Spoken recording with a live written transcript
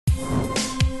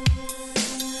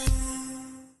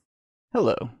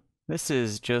Hello, this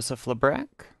is Joseph Lebrac,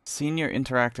 Senior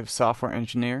Interactive Software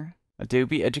Engineer,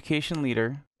 Adobe Education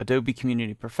Leader, Adobe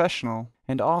Community Professional,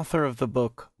 and author of the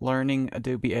book Learning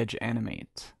Adobe Edge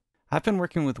Animate. I've been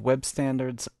working with web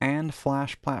standards and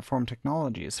Flash platform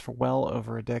technologies for well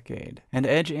over a decade, and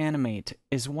Edge Animate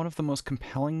is one of the most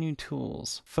compelling new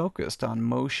tools focused on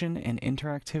motion and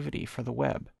interactivity for the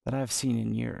web that I've seen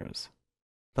in years.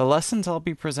 The lessons I'll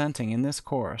be presenting in this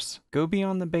course go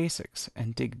beyond the basics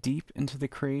and dig deep into the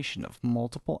creation of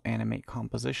multiple Animate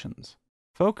compositions,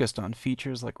 focused on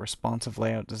features like responsive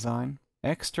layout design,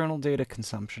 external data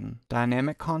consumption,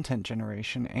 dynamic content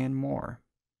generation, and more.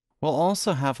 We'll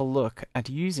also have a look at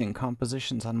using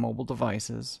compositions on mobile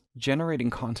devices, generating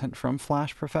content from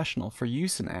Flash Professional for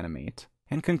use in Animate,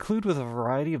 and conclude with a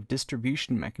variety of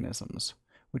distribution mechanisms,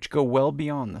 which go well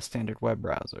beyond the standard web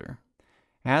browser.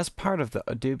 As part of the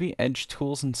Adobe Edge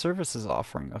Tools and Services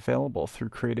offering available through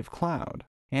Creative Cloud,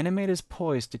 Animate is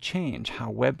poised to change how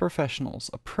web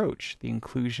professionals approach the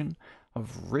inclusion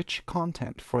of rich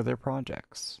content for their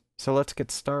projects. So let's get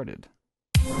started.